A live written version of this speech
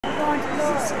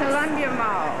Sylvia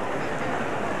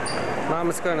Miles.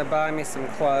 Mama's going to buy me some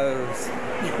clothes. They're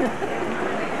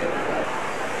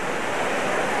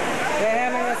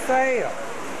having a sale.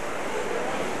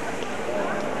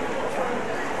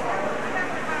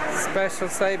 Special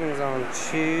savings on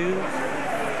shoes.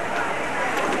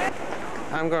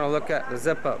 I'm going to look at the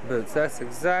zip-up boots. That's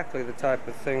exactly the type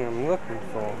of thing I'm looking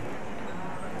for.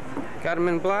 Got them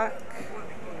in black.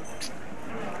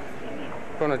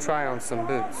 Going to try on some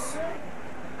boots.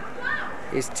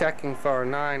 He's checking for a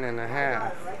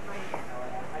 9.5.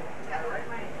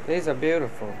 These are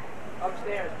beautiful.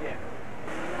 Upstairs, Jim.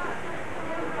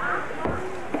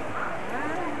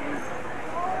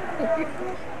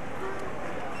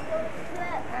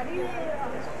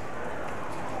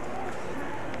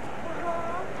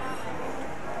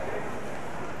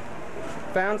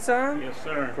 Found some? Yes,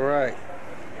 sir. Great.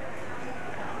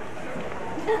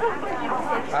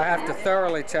 I have to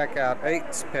thoroughly check out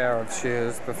each pair of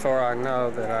shoes before I know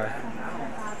that I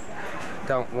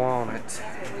don't want it.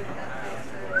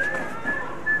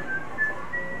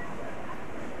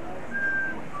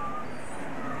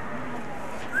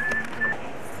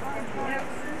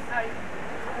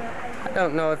 I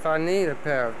don't know if I need a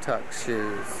pair of tuck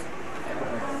shoes.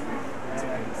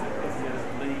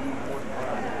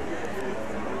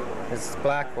 This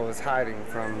black one is hiding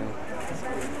from me.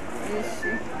 Is she?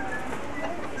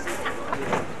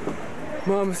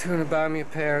 Mama's gonna buy me a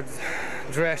pair of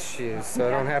dress shoes so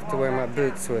I don't have to wear my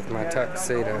boots with my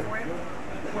tuxedo.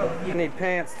 You need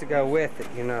pants to go with it,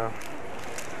 you know.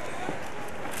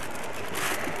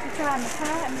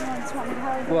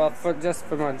 Well, just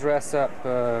for my dress-up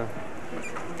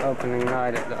opening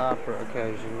night at the opera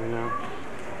occasion, you know.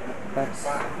 That's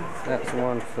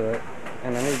one foot,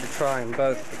 and I need to try them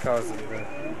both because of the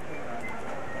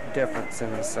difference in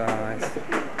the size.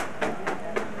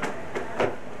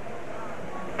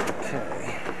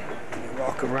 Okay,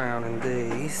 walk around in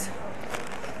these.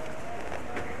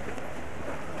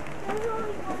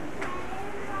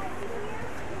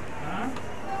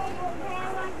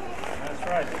 That's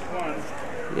right, this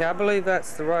one. Yeah, I believe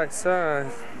that's the right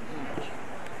size.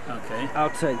 Okay. I'll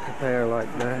take a pair like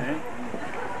that. Okay.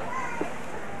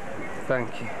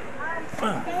 Thank you.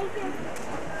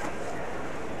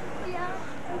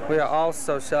 We are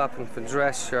also shopping for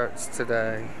dress shirts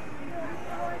today.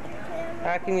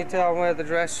 How can you tell where the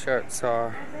dress shirts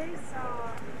are?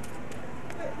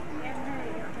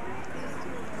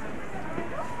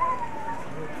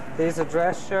 These are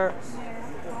dress shirts?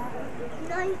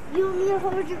 I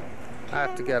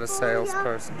have to get a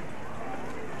salesperson.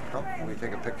 Oh, we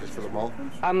taking pictures for the mall?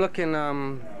 I'm looking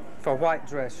for white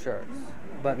dress shirts,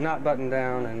 but not button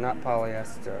down and not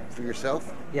polyester. For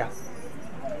yourself? Yeah.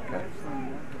 Okay.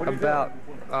 About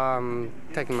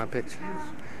taking my picture.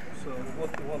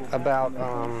 About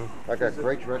I got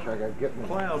great dress. I got getting.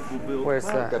 Where's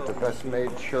I that? got the best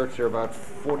made shirts. They're about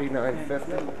 $49.50. Let's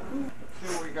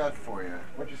see what we got for you.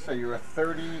 What'd you say? You're a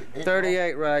 38.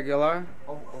 38 regular.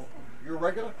 Oh, you're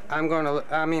regular?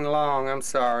 I mean long. I'm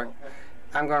sorry.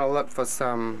 I'm gonna look for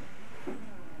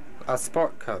a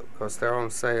sport coat because they're on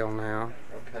sale now.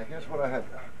 Okay. Here's what I have.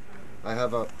 I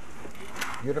have a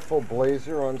beautiful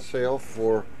blazer on sale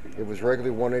for. It was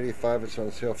regularly $185. It's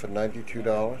on sale for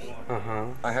 $92.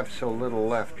 I have so little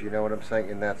left. You know what I'm saying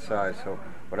in that size. So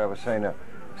what I was saying now,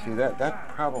 see that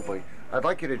probably. I'd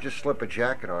like you to just slip a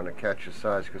jacket on to catch the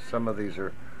size because some of these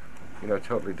are, you know,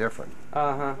 totally different.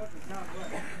 I'm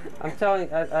telling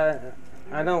you,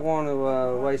 I don't want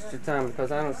to waste your time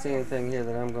because I don't see anything here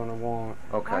that I'm going to want.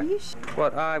 Okay.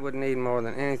 What I would need more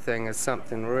than anything is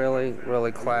something really,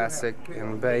 really classic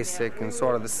and basic and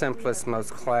sort of the simplest,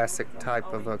 most classic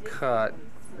type of a cut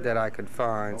that I could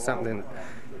find. Something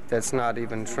that's not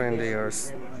even trendy or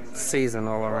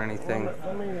seasonal or anything.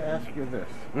 Let me ask you this.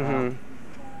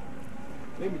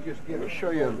 Let me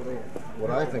show you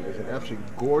what I think is an absolutely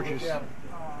gorgeous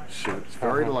suit. It's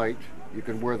very light. You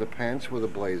can wear the pants with a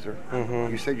blazer.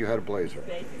 You said you had a blazer.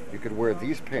 You could wear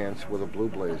these pants with a blue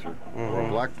blazer or a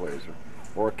black blazer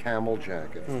or a camel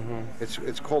jacket.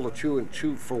 It's called a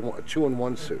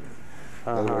two-in-one suit.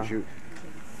 In other words,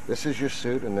 this is your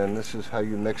suit, and then this is how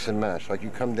you mix and match. Like you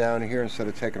come down here instead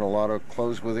of taking a lot of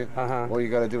clothes with you. All you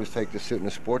got to do is take the suit and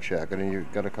a sport jacket, and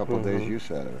you've got a couple of days use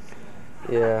out of it.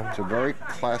 Yeah. It's a very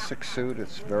classic suit.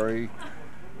 It's very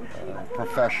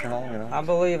professional, you know. I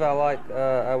believe I like,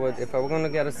 if I were going to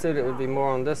get a suit, it would be more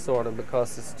on this order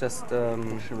because it's just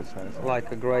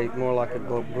like more like a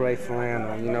gray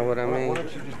flannel, you know what I mean?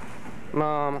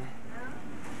 Mom,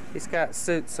 he's got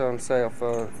suits on sale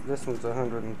for, this one's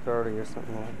 $130 or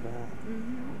something like that.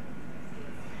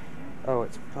 Oh,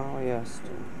 it's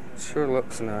polyester. Sure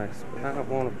looks nice, but I don't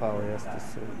want a polyester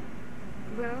suit.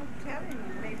 Well, tell him.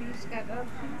 Maybe he's got other.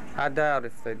 I doubt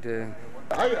if they do.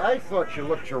 I thought you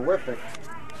looked terrific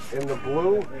in the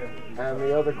blue and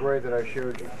the other gray that I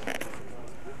showed you.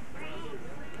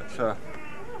 It's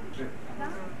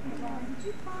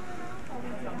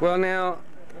Well, now,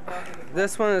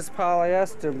 this one is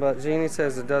polyester, but Jeannie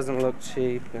says it doesn't look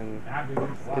cheap, and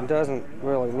it doesn't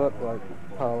really look like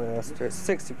polyester. It's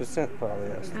 60%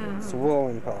 polyester. It's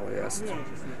woolen polyester.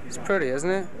 It's pretty, isn't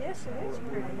it? Yes, it is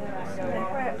pretty.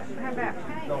 How about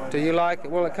pants? Do you like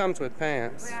it? Well, it comes with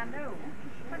pants. Well, I know.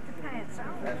 Put the pants on.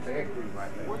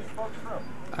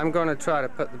 I'm going to try to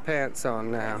put the pants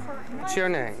on now. What's your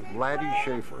name? Laddie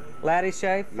Schaefer. Laddie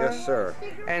Schaefer? Yes, sir.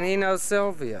 And he knows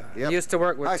Sylvia. Yep. He used to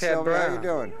work with Hi, Ted Sylvia. Brown. How you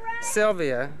doing?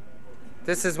 Sylvia,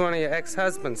 this is one of your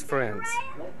ex-husband's friends.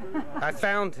 I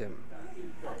found him.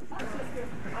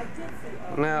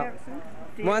 Now,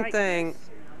 one thing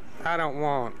I don't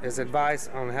want is advice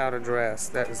on how to dress.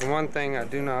 That is one thing I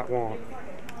do not want.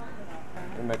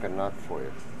 Let me make a knot for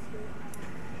you.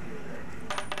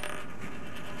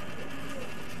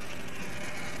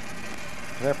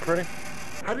 Isn't that pretty?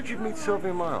 How did you meet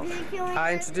Sylvia Miles?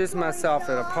 I introduced myself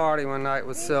at a party one night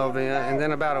with Sylvia, and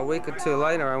then about a week or two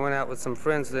later I went out with some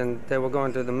friends and they were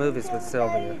going to the movies with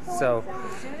Sylvia. So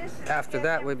after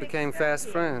that we became fast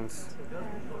friends.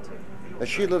 Now,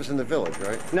 she lives in the village,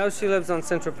 right? No, she lives on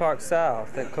Central Park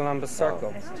South at Columbus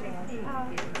Circle.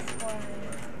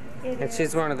 And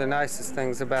she's one of the nicest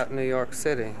things about New York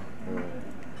City.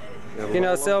 You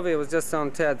know, Sylvia was just on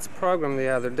Ted's program the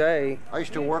other day. I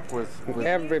used to work with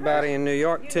Everybody in New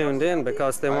York tuned in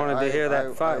because they wanted to hear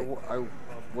that fight. I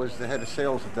was the head of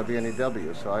sales at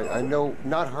WNEW, so I know,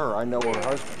 not her, I know her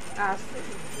husband.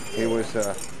 He was,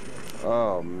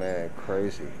 oh man,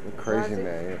 crazy. A crazy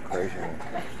man, yeah, crazy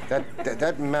man.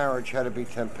 That marriage had to be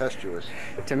tempestuous.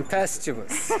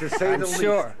 Tempestuous, To say I'm the least.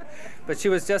 sure. But she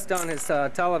was just on his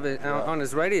television, on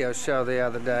his radio show the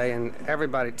other day, and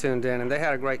everybody tuned in, and they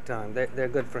had a great time. They're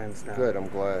good friends now. Good, I'm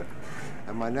glad.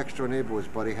 And my next door neighbor was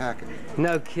Buddy Hackett.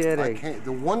 No I kidding. can't,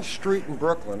 the one street in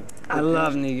Brooklyn. I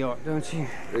love New York, don't you?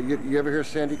 You ever hear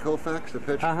Sandy Koufax, the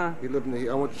pitcher? Uh-huh. He lived in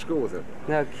I went to school with him.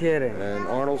 No kidding. And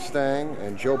Arnold Stang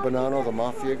and Joe Bonanno, the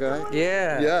mafia guy.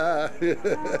 Yeah.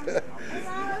 Yeah.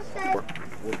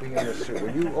 We'll be in a suit.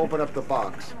 When you open up the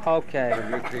box, Okay.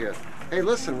 you'll see it. Hey,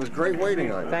 listen, it was great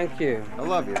waiting on you. Thank you. I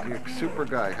love you. You're a super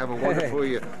guy. Have a wonderful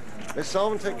year. Miss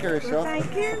Sullivan, take care of yourself.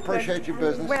 Thank you. Appreciate your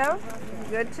business. Well,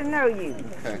 good to know you.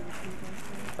 Okay.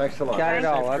 Thanks a lot. Got it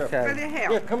all, Safe trip. For the okay. Yeah,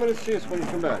 help. come in and see us when you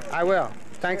come back. I will.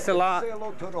 Thanks a lot. Say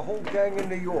hello to the whole gang in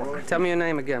New York. Tell me your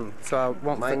name again, so I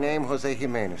won't My forget. name, Jose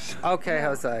Jimenez. Okay,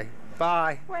 Jose.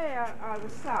 Bye. Where are the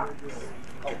socks?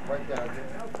 Oh, right down here.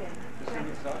 Okay. You see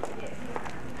these socks?